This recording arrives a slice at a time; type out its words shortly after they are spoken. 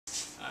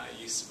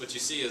what you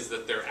see is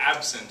that they're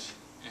absent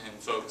in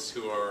folks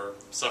who are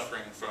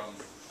suffering from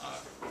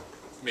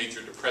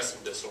major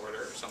depressive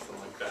disorder or something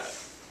like that.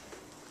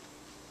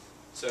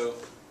 So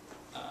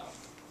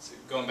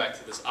going back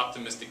to this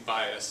optimistic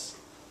bias,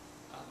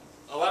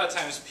 a lot of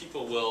times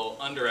people will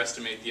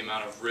underestimate the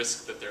amount of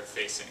risk that they're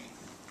facing.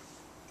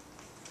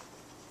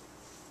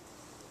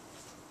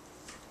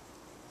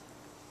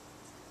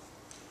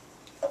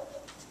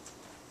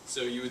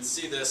 So you would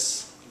see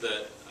this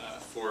that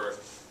for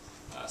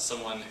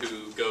someone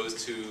who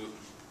goes to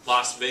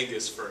Las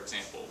Vegas, for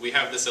example, we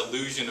have this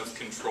illusion of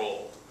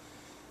control,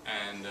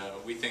 and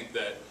we think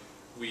that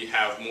we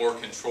have more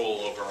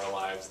control over our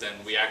lives than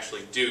we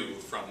actually do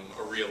from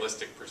a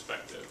realistic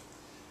perspective.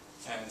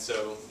 And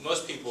so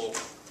most people,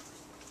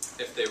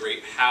 if they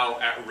rate how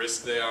at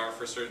risk they are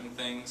for certain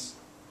things,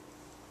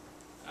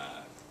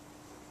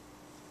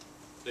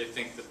 they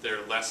think that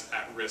they're less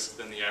at risk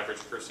than the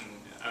average person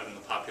out in the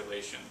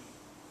population.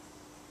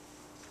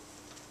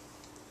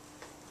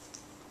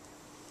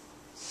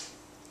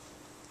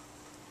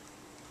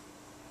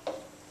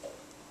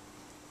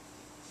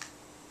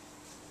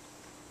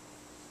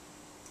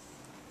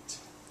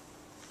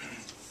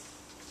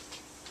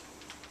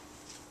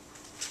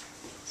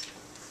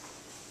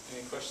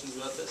 Any questions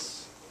about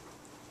this?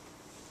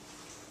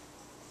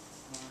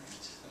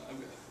 Alright, I'm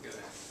going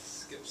to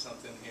skip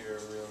something here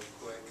real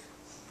quick.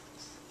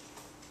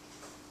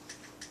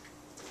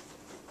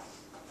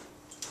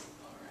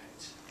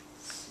 Alright,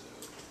 so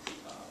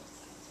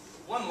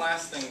one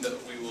last thing that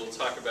we will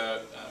talk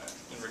about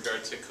in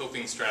regard to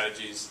coping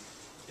strategies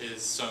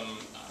is some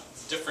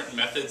different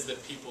methods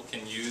that people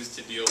can use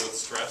to deal with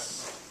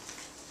stress.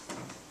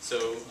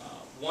 So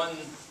one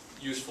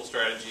useful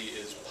strategy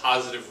is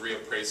positive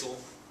reappraisal.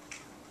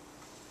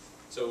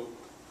 So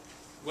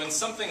when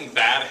something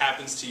bad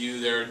happens to you,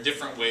 there are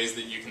different ways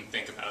that you can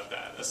think about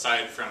that,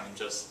 aside from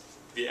just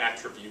the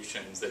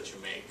attributions that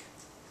you make.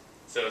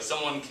 So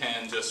someone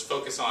can just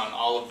focus on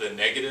all of the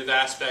negative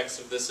aspects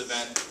of this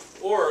event,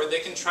 or they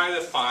can try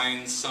to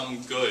find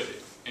some good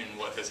in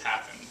what has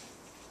happened.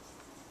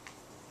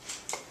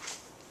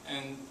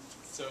 And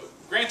so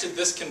granted,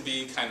 this can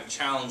be kind of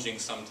challenging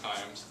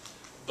sometimes,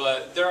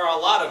 but there are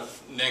a lot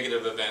of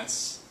negative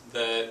events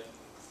that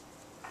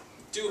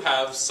do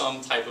have some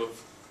type of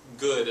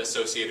good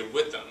associated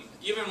with them.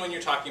 Even when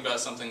you're talking about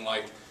something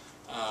like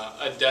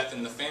a death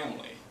in the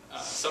family.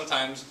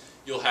 Sometimes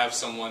you'll have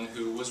someone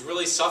who was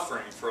really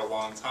suffering for a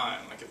long time,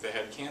 like if they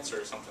had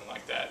cancer or something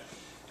like that.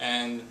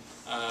 And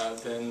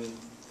then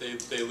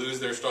they lose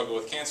their struggle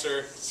with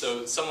cancer.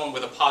 So someone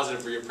with a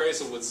positive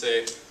reappraisal would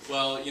say,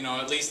 well, you know,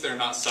 at least they're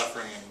not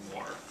suffering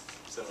anymore.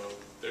 So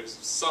there's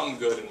some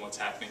good in what's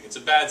happening. It's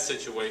a bad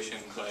situation,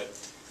 but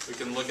we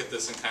can look at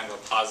this in kind of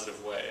a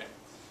positive way.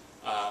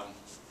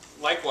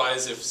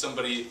 Likewise, if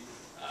somebody,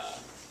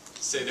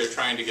 say they're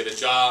trying to get a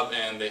job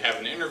and they have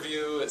an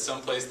interview at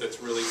some place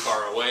that's really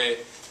far away,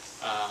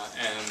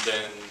 and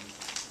then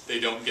they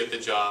don't get the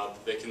job,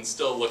 they can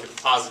still look at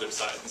the positive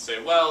side and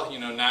say, well, you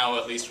know, now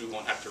at least we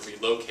won't have to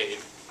relocate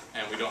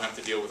and we don't have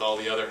to deal with all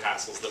the other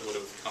hassles that would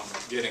have come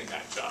with getting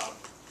that job.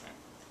 Okay.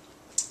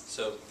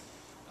 So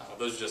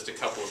those are just a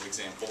couple of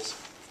examples.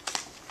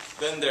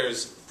 Then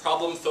there's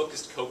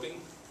problem-focused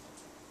coping.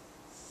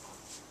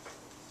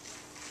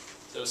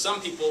 So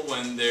some people,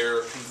 when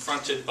they're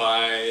confronted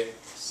by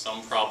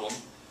some problem,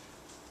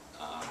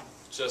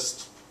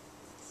 just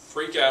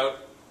freak out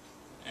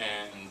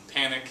and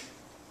panic,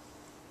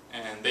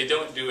 and they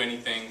don't do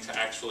anything to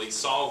actually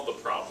solve the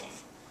problem.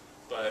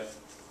 But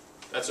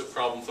that's what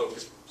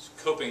problem-focused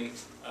coping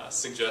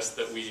suggests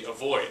that we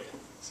avoid.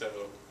 So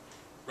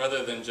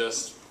rather than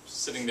just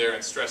sitting there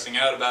and stressing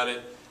out about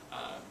it,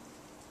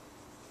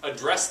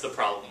 address the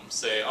problem.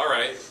 Say, all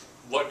right,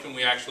 what can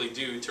we actually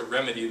do to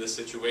remedy the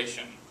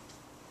situation?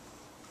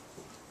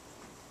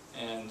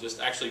 And just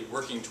actually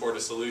working toward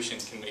a solution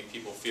can make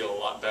people feel a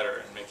lot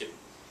better and make it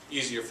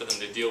easier for them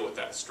to deal with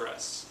that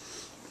stress.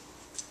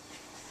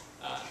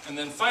 And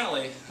then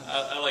finally,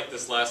 I like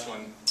this last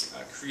one,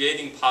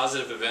 creating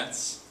positive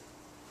events.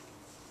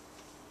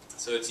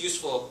 So it's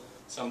useful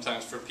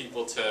sometimes for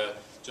people to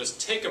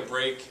just take a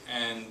break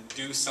and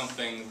do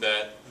something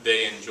that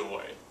they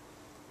enjoy.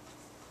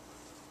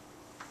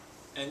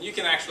 And you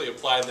can actually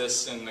apply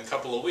this in a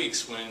couple of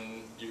weeks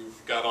when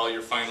you've got all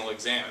your final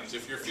exams.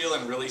 If you're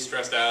feeling really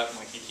stressed out and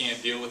like you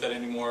can't deal with it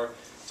anymore,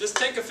 just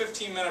take a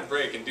 15-minute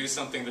break and do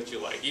something that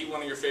you like. Eat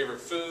one of your favorite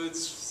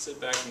foods,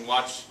 sit back and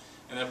watch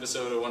an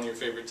episode of one of your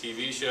favorite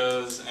TV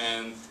shows,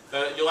 and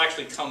you'll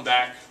actually come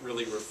back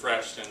really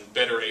refreshed and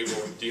better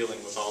able of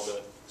dealing with all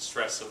the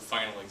stress of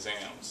final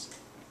exams.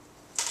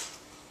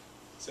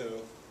 So,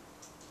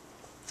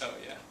 oh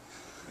yeah.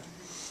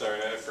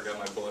 Sorry, I forgot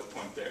my bullet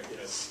point there.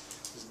 Yes.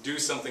 Just do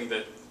something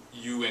that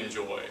you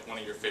enjoy, one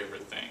of your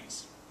favorite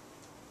things.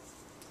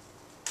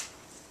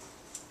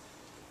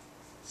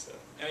 So,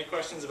 any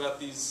questions about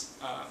these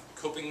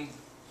coping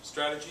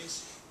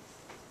strategies?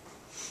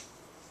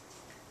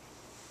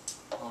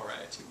 All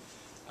right.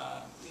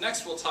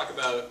 Next, we'll talk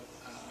about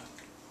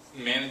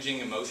managing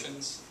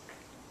emotions.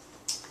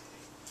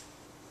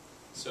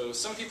 So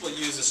some people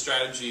use a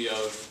strategy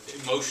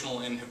of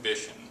emotional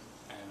inhibition,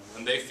 and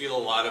when they feel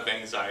a lot of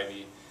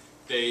anxiety,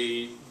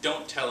 they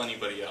don't tell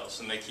anybody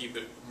else, and they keep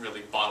it really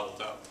bottled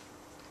up.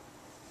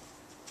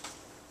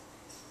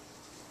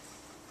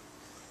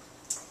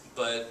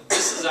 But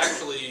this is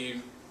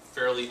actually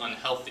fairly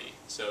unhealthy.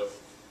 So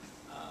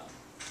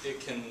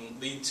it can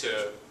lead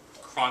to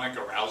chronic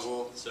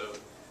arousal. So,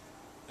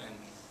 and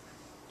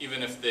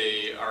even if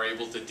they are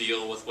able to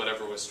deal with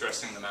whatever was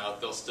stressing them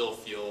out, they'll still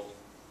feel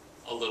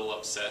a little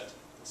upset.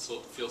 They'll still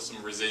feel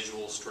some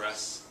residual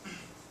stress.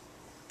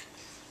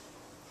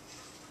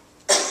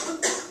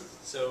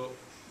 So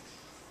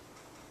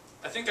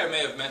I think I may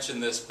have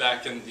mentioned this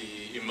back in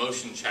the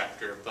emotion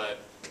chapter, but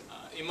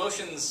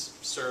emotions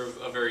serve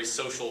a very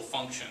social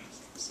function.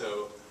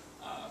 So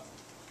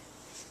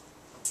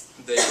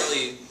they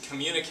really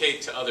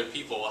communicate to other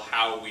people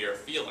how we are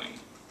feeling.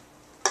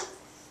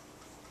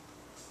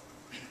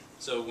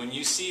 So when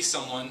you see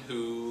someone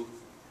who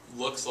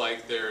looks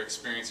like they're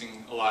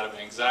experiencing a lot of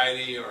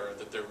anxiety or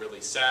that they're really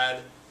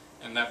sad,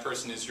 and that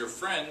person is your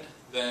friend,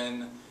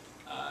 then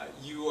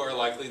you are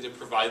likely to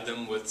provide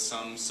them with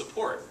some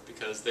support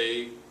because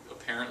they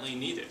apparently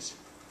need it.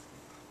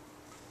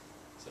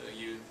 So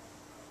you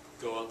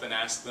go up and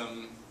ask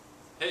them,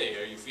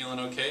 hey, are you feeling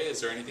okay?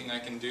 Is there anything I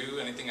can do?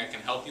 Anything I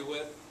can help you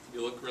with?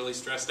 You look really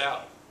stressed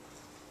out.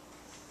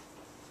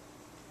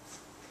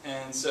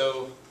 And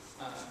so,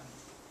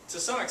 to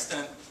some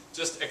extent,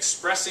 just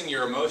expressing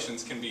your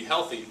emotions can be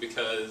healthy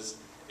because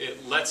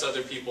it lets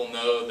other people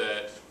know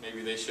that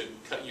maybe they should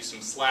cut you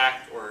some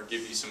slack or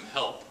give you some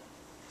help.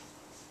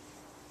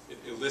 It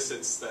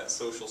elicits that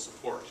social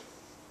support.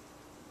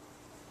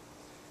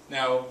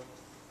 Now,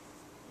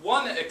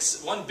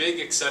 one big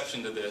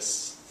exception to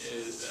this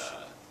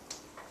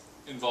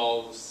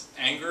involves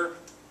anger.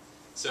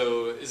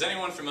 So, is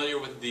anyone familiar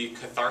with the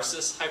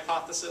catharsis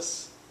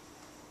hypothesis?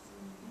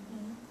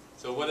 Mm-hmm.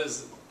 So, what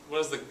does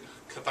the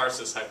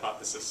catharsis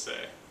hypothesis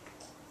say,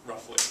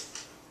 roughly?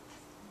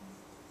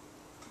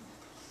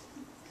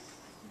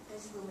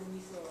 Basically, when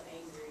you feel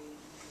angry, you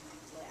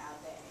let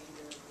out that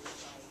anger with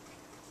like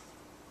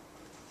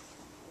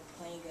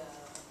playing a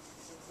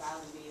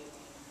violent video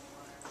game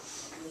or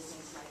listening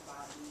to like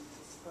Bobby.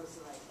 It's supposed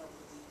to like help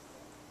relieve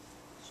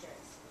the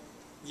stress.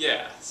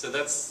 Yeah. So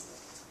that's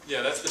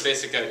the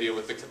basic idea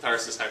with the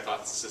catharsis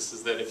hypothesis,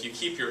 is that if you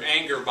keep your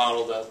anger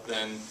bottled up,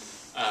 then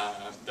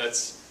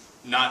that's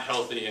not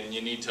healthy, and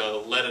you need to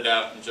let it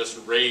out and just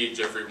rage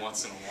every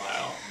once in a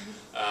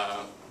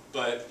while.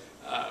 But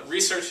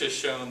research has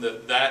shown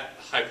that that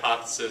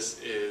hypothesis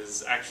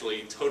is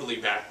actually totally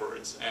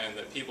backwards, and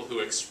that people who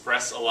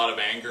express a lot of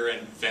anger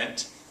and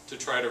vent to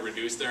try to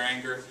reduce their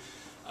anger,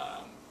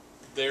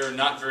 they're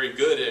not very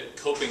good at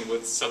coping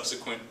with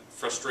subsequent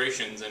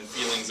frustrations and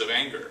feelings of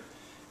anger.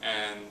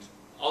 And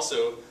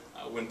also,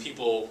 when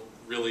people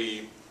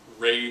really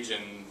rage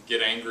and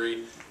get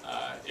angry,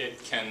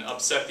 it can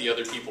upset the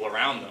other people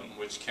around them,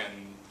 which can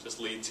just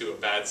lead to a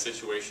bad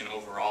situation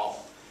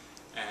overall.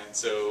 And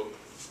so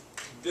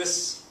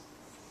this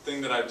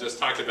thing that I've just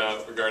talked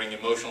about regarding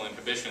emotional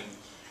inhibition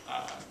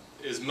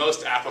is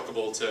most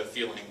applicable to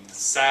feeling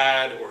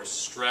sad or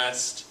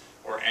stressed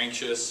or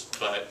anxious,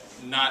 but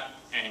not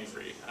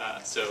angry.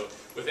 So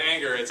with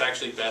anger, it's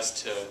actually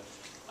best to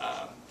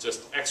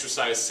just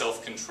exercise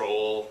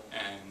self-control,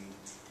 and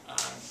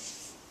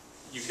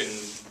you can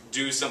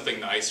do something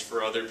nice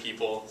for other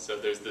people. So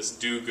there's this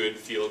do-good,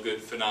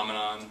 feel-good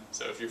phenomenon.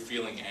 So if you're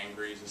feeling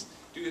angry, just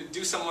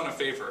do someone a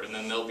favor, and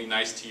then they'll be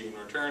nice to you in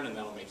return, and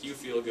that'll make you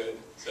feel good.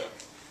 So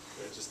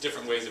there's just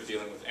different ways of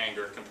dealing with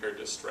anger compared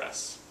to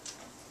stress.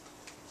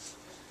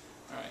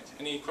 All right,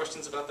 any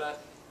questions about that?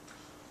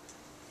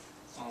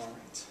 All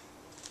right.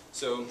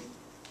 So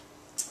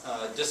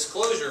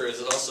disclosure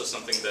is also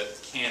something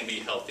that can be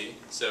healthy.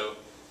 So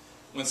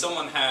when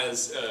someone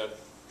has a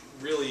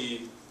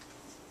really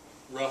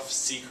rough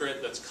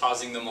secret that's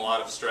causing them a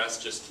lot of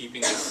stress, just keeping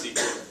this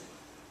secret,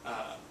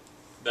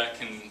 that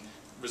can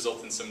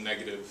result in some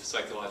negative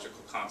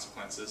psychological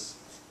consequences.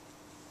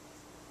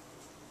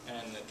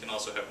 And it can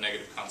also have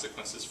negative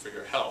consequences for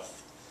your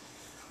health.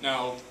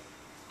 Now,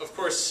 of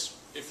course,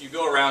 if you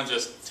go around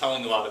just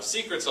telling a lot of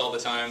secrets all the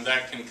time,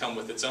 that can come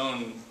with its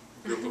own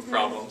group of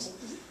problems.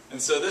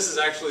 And so this is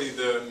actually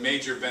the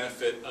major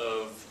benefit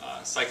of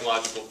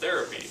psychological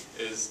therapy,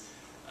 is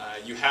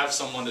you have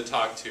someone to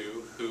talk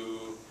to who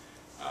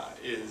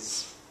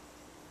is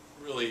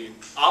really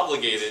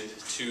obligated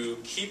to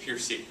keep your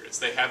secrets.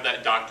 They have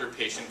that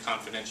doctor-patient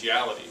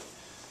confidentiality.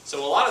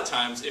 So a lot of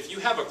times, if you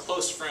have a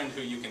close friend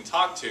who you can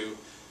talk to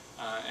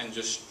and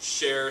just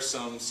share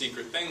some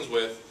secret things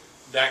with,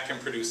 that can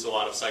produce a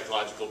lot of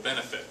psychological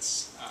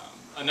benefits.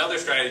 Another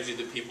strategy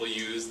that people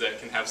use that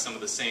can have some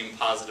of the same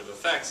positive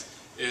effects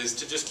is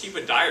to just keep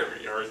a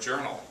diary or a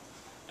journal.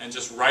 And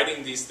just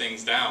writing these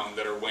things down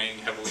that are weighing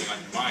heavily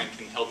on your mind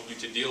can help you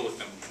to deal with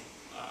them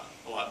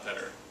a lot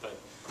better. But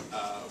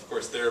of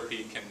course,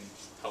 therapy can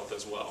help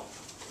as well.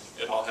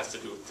 It all has to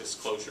do with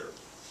disclosure.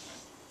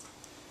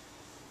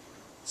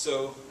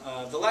 So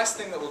the last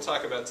thing that we'll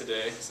talk about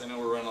today, because I know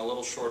we're running a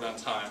little short on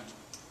time,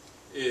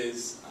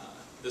 is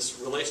this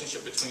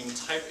relationship between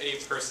type A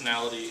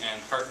personality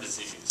and heart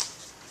disease.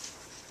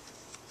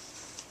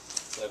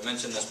 So I've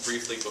mentioned this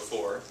briefly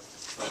before,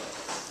 but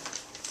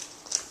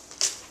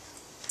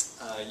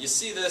you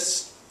see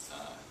this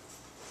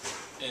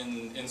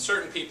in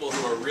certain people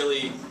who are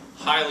really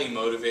highly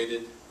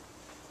motivated.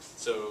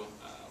 So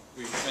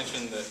we've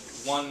mentioned that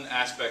one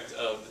aspect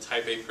of the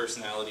type A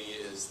personality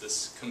is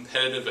this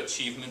competitive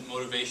achievement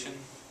motivation.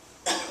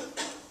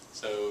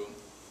 So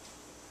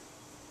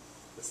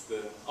it's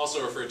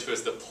also referred to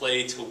as the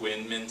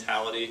play-to-win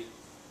mentality.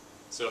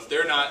 So if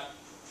they're not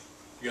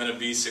going to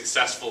be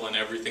successful in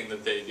everything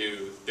that they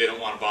do, they don't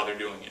want to bother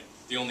doing it.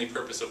 The only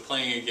purpose of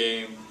playing a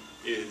game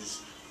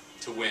is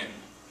to win.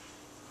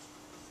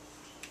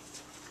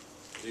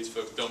 These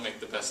folks don't make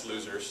the best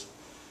losers.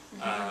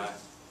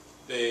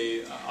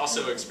 They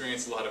also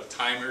experience a lot of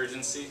time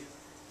urgency.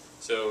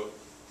 So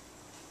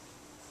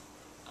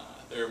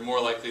they're more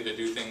likely to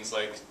do things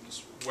like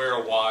just wear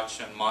a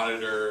watch and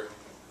monitor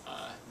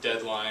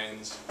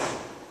deadlines.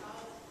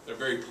 They're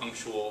very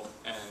punctual,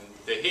 and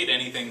they hate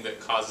anything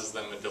that causes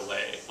them a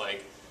delay,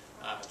 like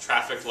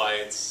traffic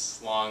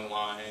lights, long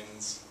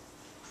lines.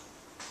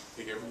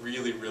 They get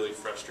really, really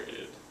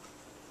frustrated.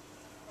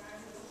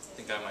 I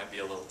think I might be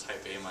a little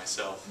type A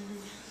myself.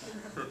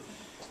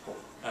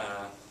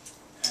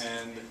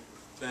 And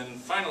then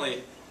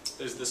finally,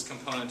 there's this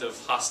component of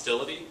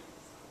hostility.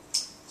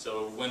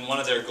 So when one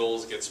of their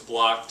goals gets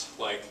blocked,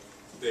 like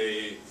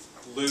they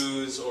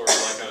lose, or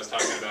like I was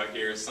talking about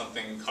here,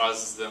 something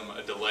causes them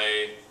a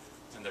delay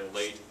and they're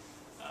late,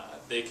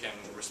 they can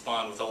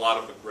respond with a lot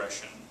of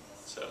aggression.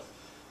 So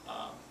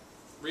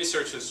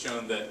research has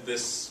shown that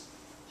this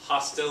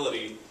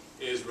hostility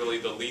is really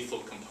the lethal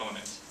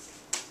component.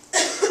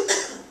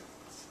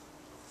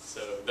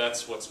 So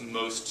that's what's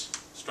most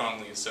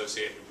strongly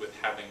associated with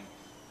having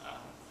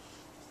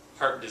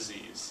heart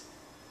disease.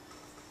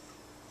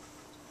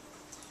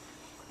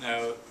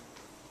 Now,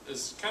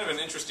 there's kind of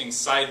an interesting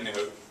side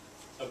note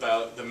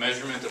about the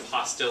measurement of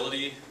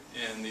hostility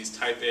in these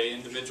type A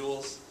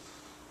individuals.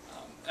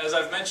 As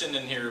I've mentioned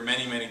in here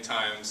many, many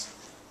times,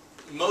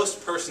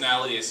 most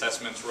personality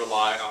assessments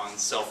rely on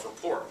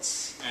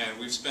self-reports, and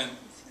we've spent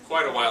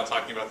quite a while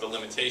talking about the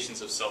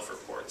limitations of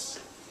self-reports.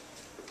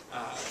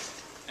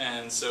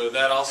 And so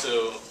that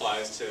also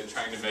applies to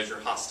trying to measure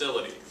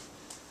hostility.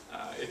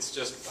 It's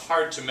just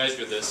hard to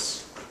measure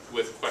this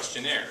with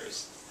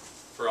questionnaires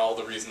for all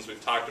the reasons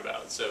we've talked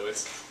about. So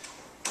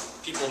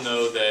people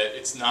know that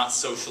it's not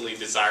socially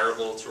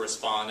desirable to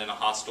respond in a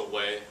hostile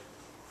way.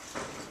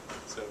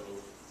 So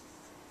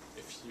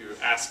if you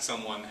ask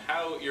someone,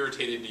 how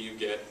irritated do you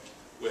get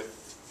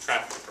with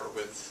traffic or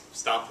with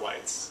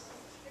stoplights,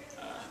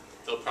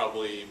 they'll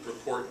probably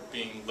report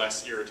being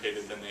less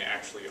irritated than they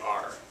actually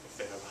are if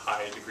they have a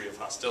high degree of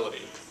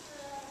hostility.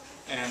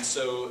 And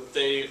so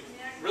they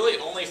really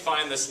only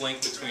find this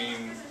link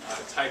between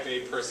type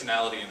A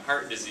personality and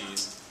heart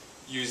disease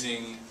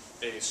using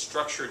a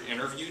structured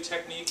interview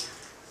technique.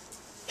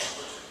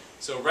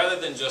 So rather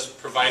than just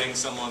providing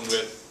someone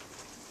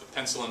with a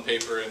pencil and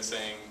paper and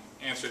saying,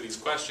 answer these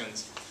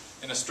questions,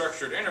 in a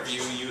structured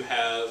interview you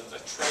have a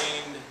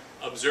trained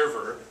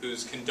observer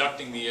who's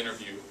conducting the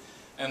interview,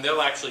 and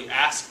they'll actually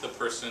ask the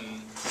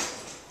person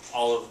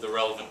all of the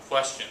relevant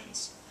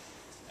questions.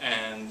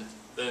 And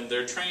then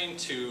they're trained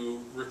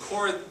to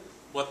record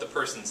what the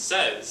person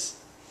says,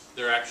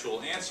 their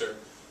actual answer,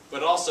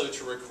 but also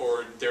to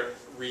record their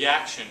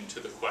reaction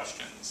to the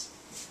questions.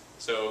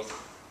 So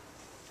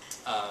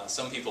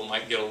some people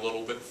might get a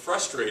little bit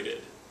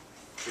frustrated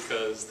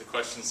because the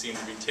questions seem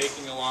to be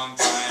taking a long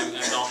time,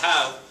 and they'll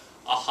have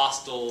a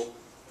hostile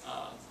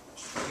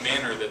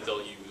manner that they'll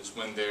use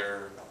when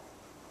they're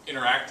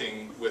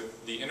interacting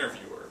with the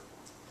interviewer.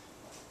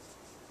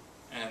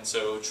 And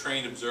so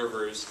trained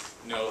observers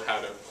know how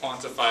to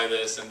quantify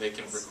this, and they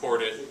can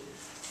record it.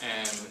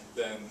 And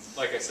then,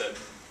 like I said,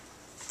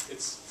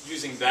 it's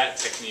using that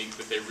technique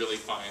that they really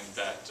find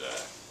that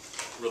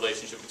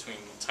relationship between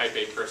type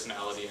A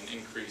personality and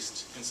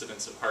increased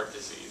incidence of heart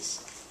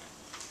disease.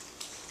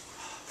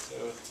 So,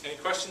 any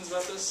questions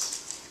about this?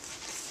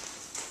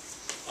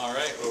 All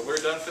right, well, we're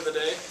done for the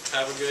day.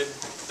 Have a good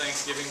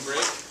Thanksgiving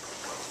break,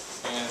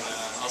 and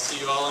I'll see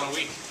you all in a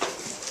week.